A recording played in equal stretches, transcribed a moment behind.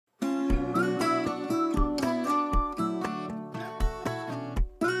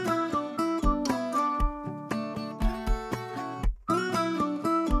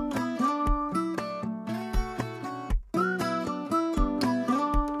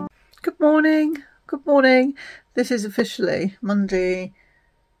Good morning. This is officially Monday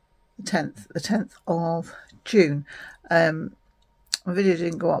the 10th of June. My video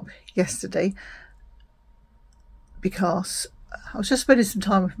didn't go up yesterday because I was just spending some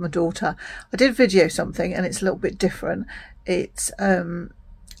time with my daughter. I did video something and it's a little bit different. It's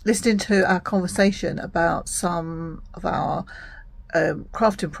listening to our conversation about some of our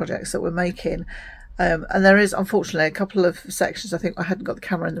crafting projects that we're making. And there is unfortunately a couple of sections I think I hadn't got the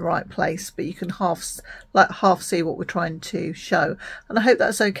camera in the right place, but you can half see what we're trying to show, and I hope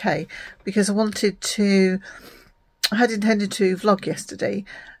that's okay, because I had intended to vlog yesterday,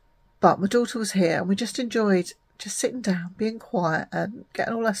 but my daughter was here and we just enjoyed just sitting down, being quiet and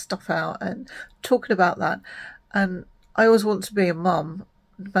getting all our stuff out and talking about that. And I always want to be a mum,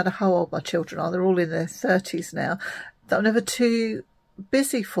 no matter how old my children are. They're all in their 30s now, that I'm never too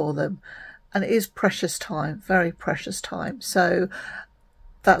busy for them. And it is precious time, very precious time. So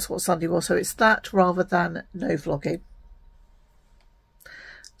that's what Sunday was. So it's that rather than no vlogging.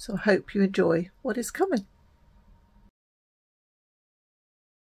 So I hope you enjoy what is coming.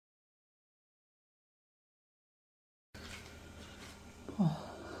 Oh.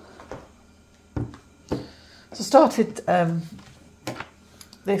 So I started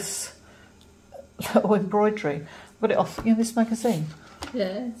this little embroidery. I got it off this magazine.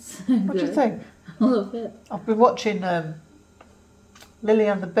 Yes. What do you think? I love it. I've been watching Lily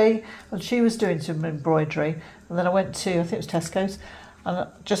and the Bee, and she was doing some embroidery, and then I went to, I think it was Tesco's, and I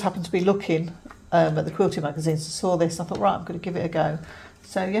just happened to be looking at the quilting magazines and saw this. I thought, right, I'm going to give it a go.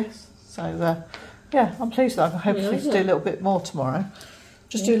 So yes, yeah, I'm pleased that I can hopefully do a little bit more tomorrow.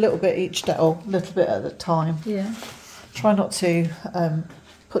 Just do a little bit each day, or a little bit at a time. Yeah. Try not to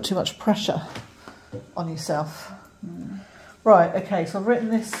put too much pressure on yourself. Right, okay, so I've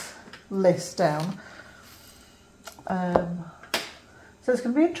written this list down. So it's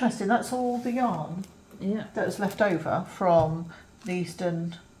going to be interesting. That's all the yarn that was left over from the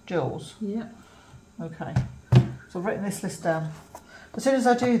Eastern Jewels. Yeah. Okay, so I've written this list down. As soon as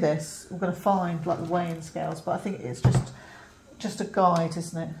I do this, we're going to find like the weighing scales, but I think it's just a guide,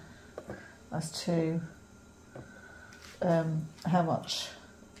 isn't it, as to how much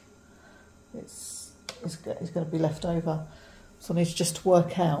is going to be left over. So I need to just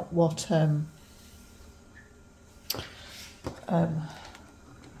work out what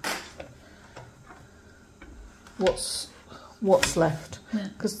what's left,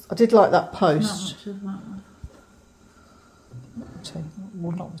 because I did like that post. Not much of that one.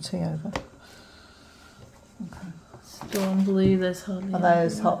 We'll knock the tea over. Okay. Storm blue, there's hardly. And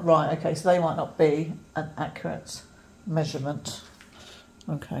those right. Okay, so they might not be an accurate measurement.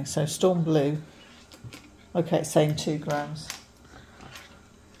 Okay, so storm blue. Okay, it's saying 2 grams.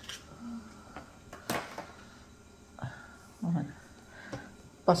 Right.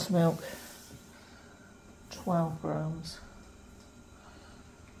 Buttermilk, 12 grams.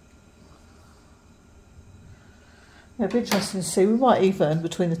 Yeah, it'd be interesting to see. We might even,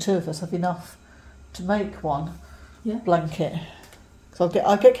 between the two of us, have enough to make one blanket. Because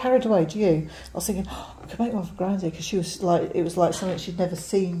I get carried away. Do you? I was thinking, oh, I could make one for Grandy, because she was like, it was like something she'd never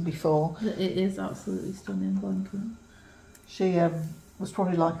seen before. It is absolutely stunning blanket. She was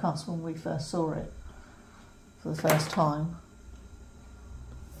probably like us when we first saw it for the first time.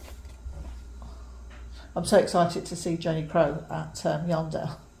 I'm so excited to see Jenny Crow at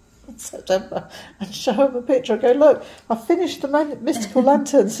Yarndale in September and show her a picture and go, look, I finished the mystical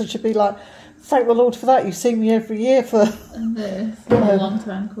lanterns, and she'll be like, thank the Lord for that, you've seen me every year for a long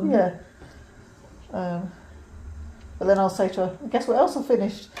time coming. Yeah. But then I'll say to her, guess what else I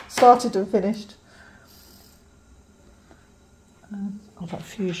finished? Started and finished. Oh, that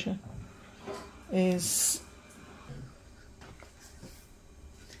fuchsia is...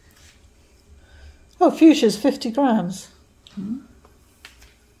 Oh, fuchsia's 50 grams. And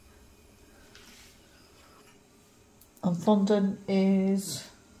fondant is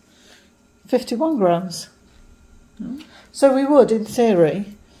 51 grams. So we would, in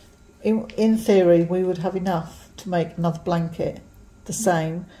theory, we would have enough to make another blanket the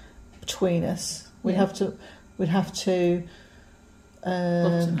same between us. We'd have to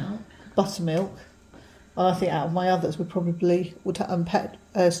buttermilk. And I think out of my others, we probably would have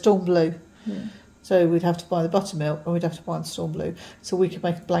Storm Blue. Yeah. So we'd have to buy the buttermilk, and we'd have to buy the Storm Blue, so we could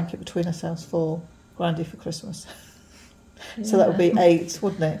make a blanket between ourselves for Grandy for Christmas. So that would be 8,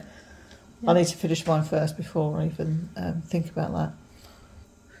 wouldn't it? Yeah. I need to finish mine first before I even think about that.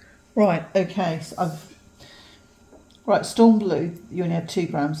 Right, okay, so Storm Blue, you only had 2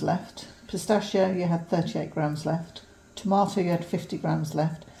 grams left. Pistachio, you had 38 grams left. Tomato, you had 50 grams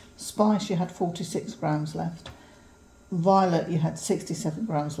left. Spice, you had 46 grams left. Violet, you had 67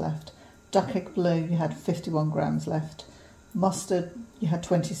 grams left. duck egg blue, you had 51 grams left. Mustard, you had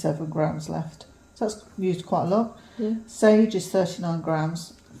 27 grams left. So that's used quite a lot. Yeah. Sage is 39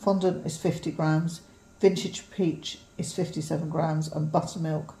 grams. Fondant is 50 grams. Vintage peach is 57 grams. And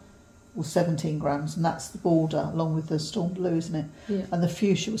buttermilk was 17 grams. And that's the border along with the storm blue, isn't it? Yeah. And the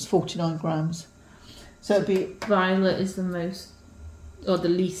fuchsia was 49 grams. So it'd be... Violet is the most, or the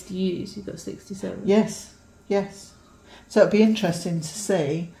least used. You've got 67. Yes, yes. So it'd be interesting to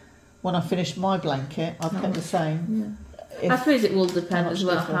see when I finish my blanket, I've kept the same. Yeah. I suppose it will depend as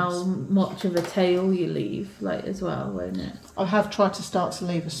well difference. how much of a tail you leave, like as well, won't it? I have tried to start to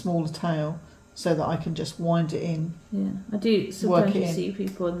leave a smaller tail so that I can just wind it in. Yeah, I do. Sometimes you see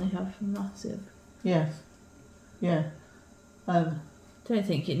people and they have massive. Yeah, yeah. Don't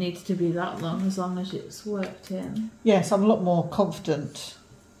think it needs to be that long as it's worked in. Yes, I'm a lot more confident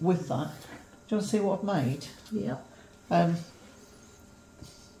with that. Do you want to see what I've made? Yeah.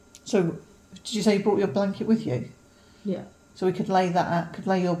 So, did you say you brought your blanket with you? Yeah. So we could lay that out, could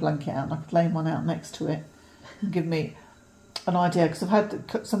lay your blanket out, and I could lay mine out next to it and give me an idea, because I've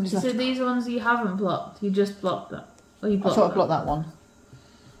had somebody's left... So these ones you haven't blocked, you just blocked that? Or you blocked I thought I blocked that one.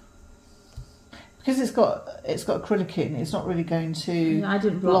 Because it's got acrylic in, it's not really going to I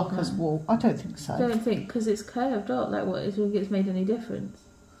didn't block as wall. I don't think so. I don't think, because it's curved up, like what, do you think it's made any difference?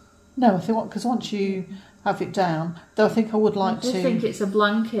 No, I think because once you have it down, though I think I would like I just to... think it's a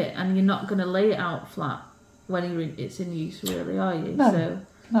blanket and you're not going to lay it out flat when it's in use, really, are you? No, so,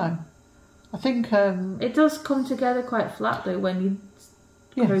 no. I think... it does come together quite flat, though, when you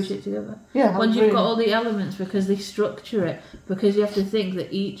crochet it together. Yeah, once you've got all the elements, because they structure it, because you have to think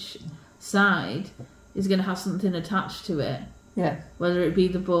that each side is going to have something attached to it. Yeah. Whether it be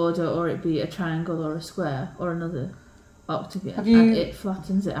the border or it be a triangle or a square or another octagon, and it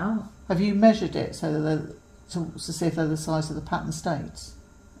flattens it out. Have you measured it so that to see if they're the size of the pattern states?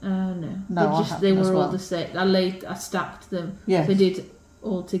 No. No, they were all the same. I stacked them. Yeah. They did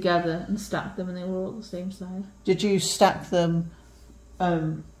all together and stacked them, and they were all the same size. Did you stack them in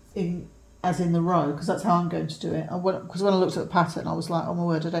the row? Because that's how I'm going to do it. Because when I looked at the pattern, I was like, oh my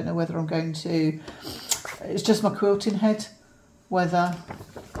word, I don't know whether I'm going to... It's just my quilting head, whether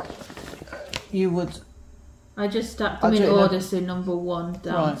you would... I just stacked them in order, so number 1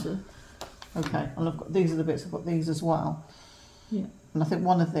 down to... Okay, and these are the bits, I've got these as well. Yeah. And I think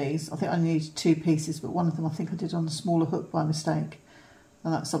one of these, I think I need 2 pieces, but one of them I think I did on a smaller hook by mistake.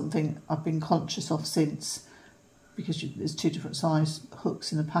 And that's something I've been conscious of since, because there's 2 different size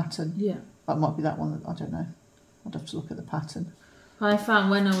hooks in the pattern. Yeah. That might be that one, I don't know. I'd have to look at the pattern. I found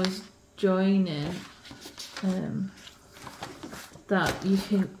when I was joining that you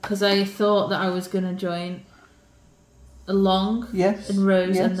can, because I thought that I was going to join along in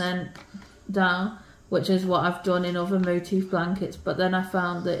rows and then down, which is what I've done in other motif blankets, but then I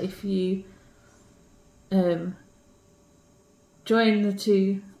found that if you join the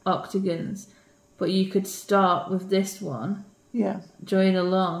 2 octagons, but you could start with this one, join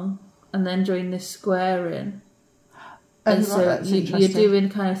along, and then join this square in. And so you're doing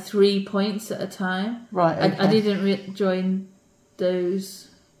kind of 3 points at a time. Right, okay. I didn't join those.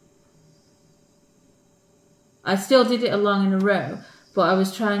 I still did it along in a row, but I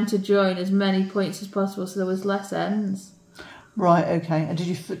was trying to join as many points as possible so there was less ends. Right, okay. And did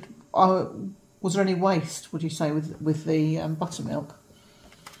you... was there any waste, would you say, with the buttermilk?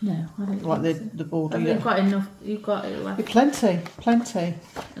 No, I don't like think the border. You've got enough. You've got it left. Plenty.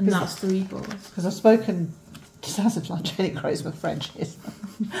 And that's 3 balls. Because I've spoken... It sounds like Jenny Crow's my French is.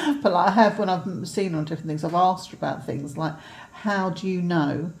 But like I have, when I've seen her on different things, I've asked her about things like, how do you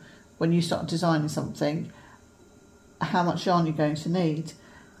know when you start designing something how much yarn you're going to need?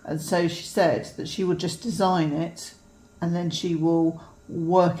 And so she said that she would just design it and then she will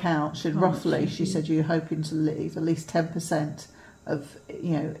work out, she said you're hoping to leave at least 10% of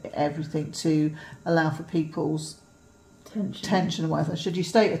everything to allow for people's tension and whatever. Should you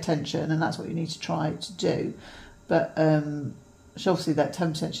state attention, and that's what you need to try to do, but obviously that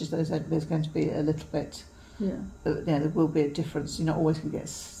 10% is there's going to be a little bit, there will be a difference. You're not always going to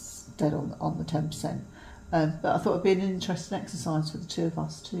get dead on the 10%, but I thought it'd be an interesting exercise for the 2 of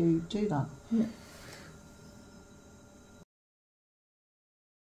us to do that. Yeah.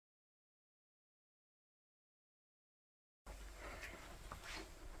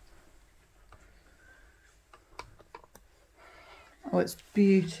 Oh, it's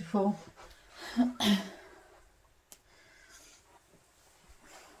beautiful.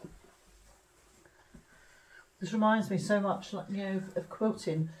 This reminds me so much, like of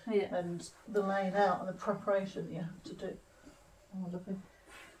quilting and the laying out and the preparation that you have to do. Oh, lovely!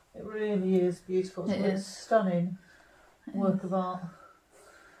 It really is beautiful. It's stunning work of art.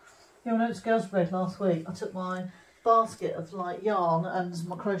 Yeah, when I went to Girls' Bread last week, I took my basket of like yarn and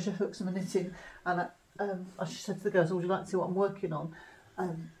my crochet hooks and my knitting, and I just said to the girls, would you like to see what I'm working on?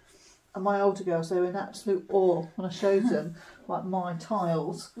 And my older girls, they were in absolute awe when I showed them like my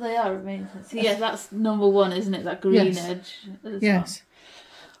tiles. They are amazing. So yeah, that's number one, isn't it? That green edge. Yes.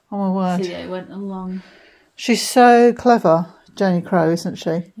 Oh my word. So yeah, it went along. She's so clever, Jenny Crow, isn't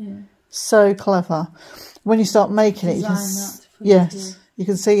she? Yeah. So clever. When you start making it, you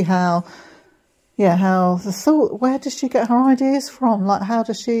can see how the thought. Where does she get her ideas from? Like, how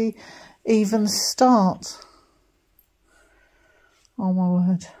does she even start? Oh my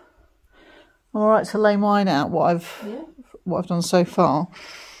word! I'm all right to lay mine out. What I've done so far,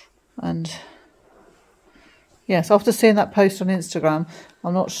 and yes, after seeing that post on Instagram,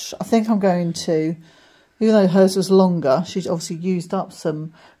 I'm not. I think I'm going to, even though hers was longer, she's obviously used up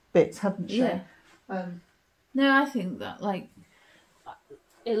some bits, hadn't she? Yeah. No, I think that like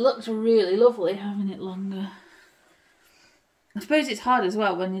it looks really lovely having it longer. I suppose it's hard as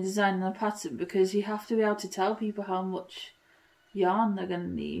well when you're designing a pattern because you have to be able to tell people how much yarn they're going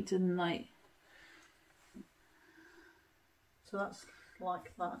to need and like. So that's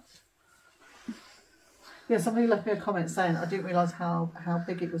like that. Yeah, somebody left me a comment saying I didn't realise how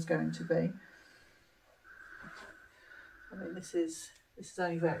big it was going to be. I mean, this is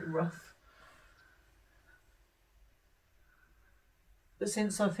only very rough. But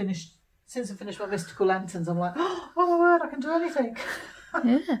since I finished my mystical lanterns, I'm like, oh my word, I can do anything.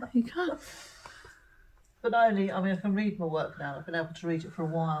 Yeah, you can. But not only, I mean, I can read my work now. I've been able to read it for a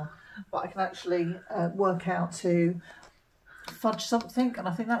while, but I can actually work out to fudge something, and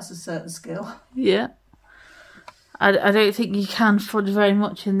I think that's a certain skill. Yeah. I don't think you can fudge very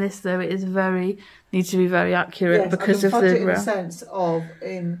much in this though. It is needs to be very accurate because of the. In the sense of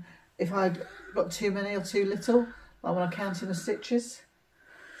if I'd got too many or too little, like when I count in the stitches.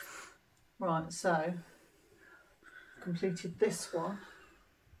 Right, so completed this one.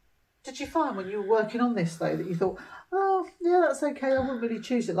 Did you find when you were working on this though that you thought, oh yeah, that's okay, I wouldn't really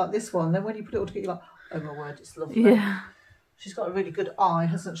choose it like this one? Then when you put it all together, you're like, oh my word, it's lovely. Yeah. She's got a really good eye,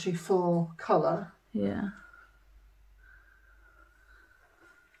 hasn't she, for colour? Yeah.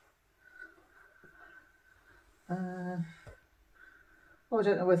 Oh, I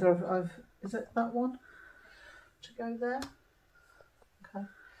don't know whether I've is it that one to go there? Okay.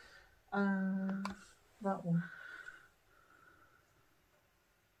 That one.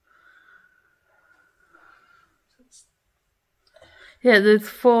 Yeah, the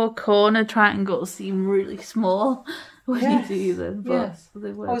 4 corner triangles seem really small when you do them. But yes.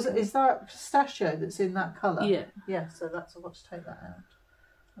 They work. Oh, is that pistachio that's in that colour? Yeah. Yeah, so that's, I've got to take that out.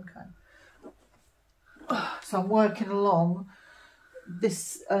 Okay. So I'm working along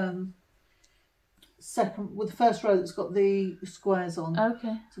this the first row that's got the squares on.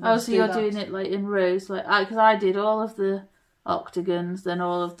 Okay. So you're doing it like in rows, like because I did all of the octagons, then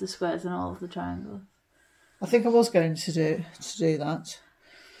all of the squares, and all of the triangles. I think I was going to do that.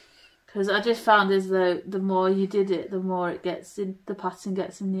 Because I just found as though the more you did it, the more it gets in, the pattern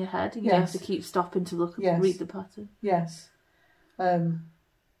gets in your head. You have to keep stopping to look and read the pattern. Yes.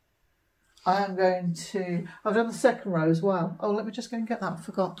 I am going to. I've done the second row as well. Oh, let me just go and get that. I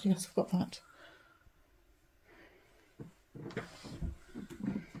forgot. Yes, I've got that.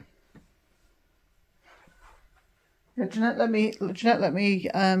 Yeah, Jeanette, let me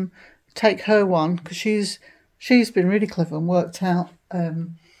take her one because she's been really clever and worked out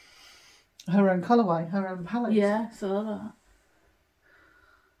her own colourway, her own palette. Yeah, saw that.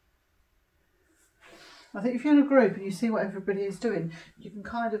 I think if you're in a group and you see what everybody is doing, you can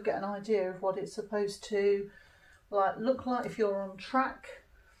kind of get an idea of what it's supposed to look like if you're on track.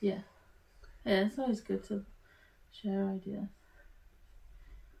 Yeah. Yeah, it's always good to share ideas.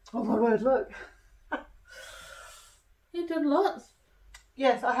 Oh my word, look. You've done lots.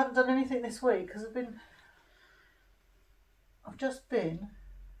 Yes, I haven't done anything this week because I've just been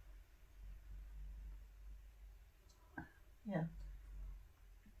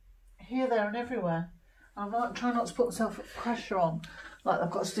here, there and everywhere. I'm trying not to put myself pressure on, like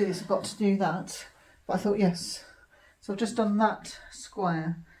I've got to do this, I've got to do that. But I thought, yes. So I've just done that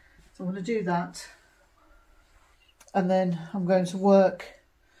square. So I'm going to do that. And then I'm going to work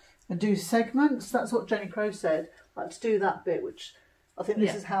and do segments. That's what Jenny Crow said. Like to do that bit, which I think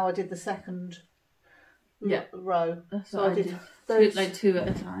this is how I did the second row. So I did those like 2 at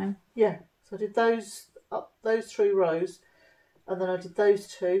a time. Yeah. So I did those 3 rows, and then I did those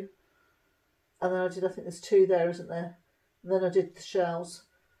 2. And then I think there's 2 there, isn't there? And then I did the shells,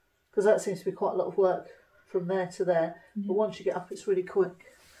 because that seems to be quite a lot of work from there to there. Yeah. But once you get up, it's really quick.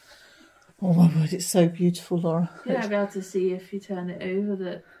 Oh my word, it's so beautiful, Laura. Yeah, I'll be able to see if you turn it over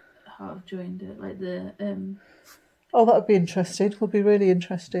how I've joined it, like the Oh, that would be interesting. Would be really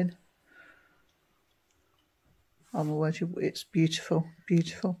interesting. Oh my word, it's beautiful,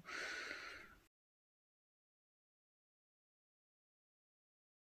 beautiful.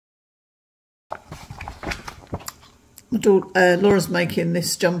 Laura's making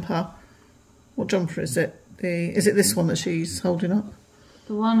this jumper. What jumper is it? Is it this one that she's holding up?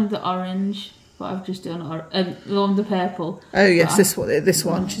 The one with the orange, but I've just done the one with the purple. Oh yes, this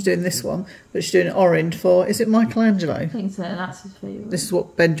one. She's doing this one, but she's doing it orange for. Is it Michelangelo? I think so. That's his favourite. This is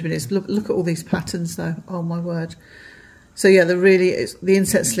what Benjamin is. Look at all these patterns, though. Oh my word. So yeah, the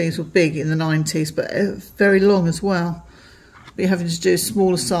inset sleeves were big in the 90s, but very long as well. But you're having to do a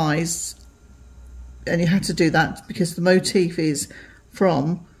smaller size, and you had to do that because the motif is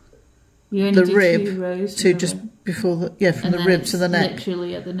from the rib to just before from the rib to the neck.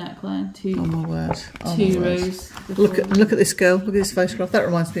 Literally at the neckline. Oh my word! Two rows. Look at this girl. Look at this photograph. That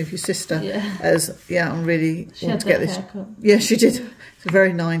reminds me of your sister. Yeah. I'm really she want had to get that this. Haircut. Yeah, she did. It's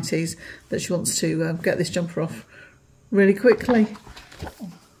very 90s that she wants to get this jumper off really quickly.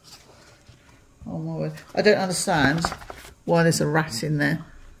 Oh my word! I don't understand why there's a rat in there.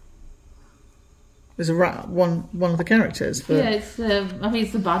 There's a rat, one of the characters. Yeah, it's I think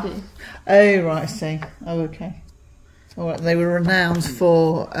it's the baddie. Oh right, I see. Oh okay. All right, they were renowned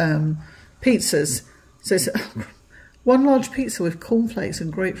for pizzas. So it's one large pizza with cornflakes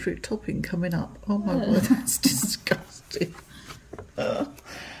and grapefruit topping coming up. Oh my word, that's disgusting. Oh,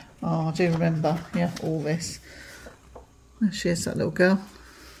 I do remember. Yeah, all this. There she is, that little girl.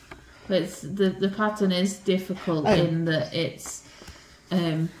 But the pattern is difficult in that it's.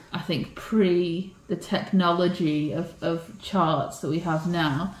 I think pre the technology of charts that we have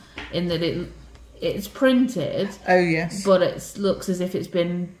now, in that it's printed. Oh yes. But it looks as if it's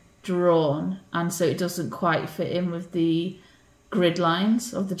been drawn, and so it doesn't quite fit in with the grid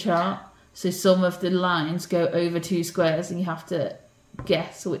lines of the chart. So some of the lines go over 2 squares, and you have to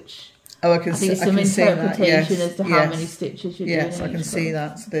guess which. Oh, I can see. Some interpretation as to how many stitches you're doing. Yes, I can see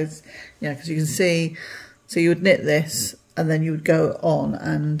that. So there's because you can see. So you would knit this. And then you would go on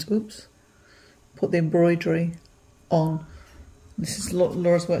and, put the embroidery on. This is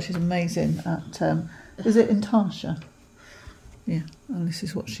Laura's work. She's amazing at, is it in Tasha? Yeah, and this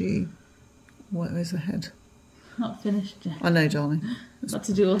is what where's the head? Not finished yet. I know, darling. Got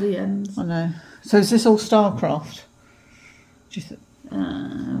to do all the ends. I know. So is this all Starcraft? Do you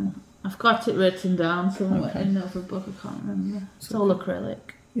I've got it written down somewhere in another book, I can't remember. It's all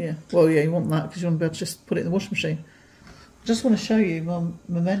acrylic. Yeah, well, yeah, you want that because you want to be able to just put it in the washing machine. I just want to show you my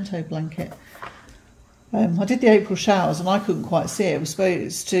memento blanket. I did the April showers and I couldn't quite see it. It was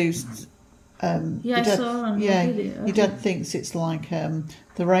supposed to. I saw on the video. Your dad thinks it's like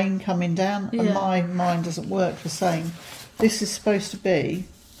the rain coming down, and my mind doesn't work for saying this is supposed to be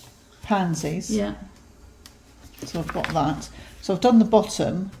pansies. Yeah. So I've got that. So I've done the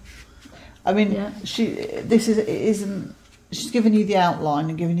bottom. I mean, she's given you the outline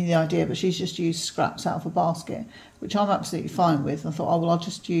and given you the idea, but she's just used scraps out of a basket, which I'm absolutely fine with. I thought, I'll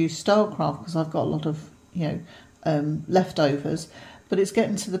just use Stylecraft because I've got a lot of, leftovers. But it's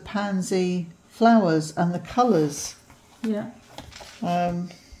getting to the pansy flowers and the colours. Yeah. I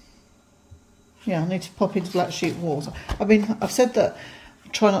need to pop into Black Sheep Walls. I mean, I've said that I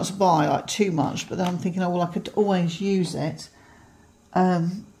try not to buy too much, but then I'm thinking, I could always use it.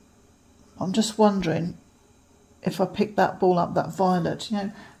 I'm just wondering if I pick that ball up, that violet,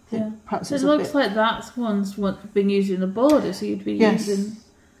 perhaps it looks like that's one's been used in the border, so you'd be using.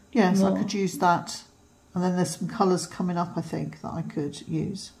 Yes, more. I could use that, and then there's some colours coming up. I think that I could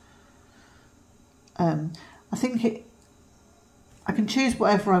use. I think I can choose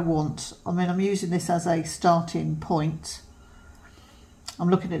whatever I want. I mean, I'm using this as a starting point. I'm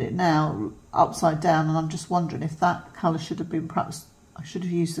looking at it now upside down, and I'm just wondering if that colour should have been. Perhaps I should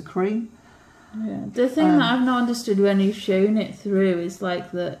have used the cream. Yeah, the thing that I've not understood when you've shown it through is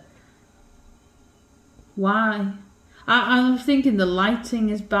like that. Why? I'm thinking the lighting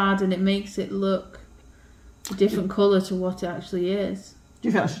is bad and it makes it look a different colour to what it actually is. Do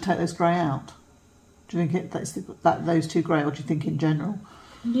you think I should take those grey out? Do you think those 2 grey, or do you think in general?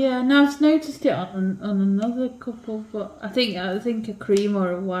 Yeah, no, I've noticed it on another couple, but I think a cream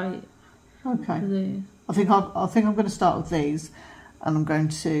or a white. Okay. I think I'm going to start with these. And I'm going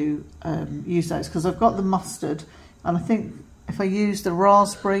to use those because I've got the mustard, and I think if I use the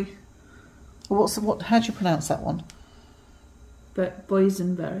raspberry, how do you pronounce that one? But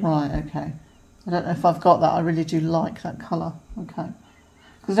boysenberry. Right, okay. I don't know if I've got that. I really do like that colour. Okay,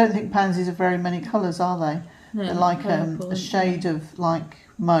 because I don't think pansies are very many colours, are they? No, they're like a shade of like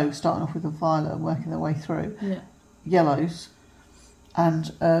mauve, starting off with a violet and working their way through. Yeah. Yellows,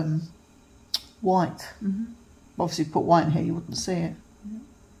 and white. Obviously, if you put white in here, you wouldn't see it.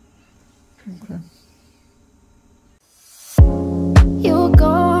 Okay.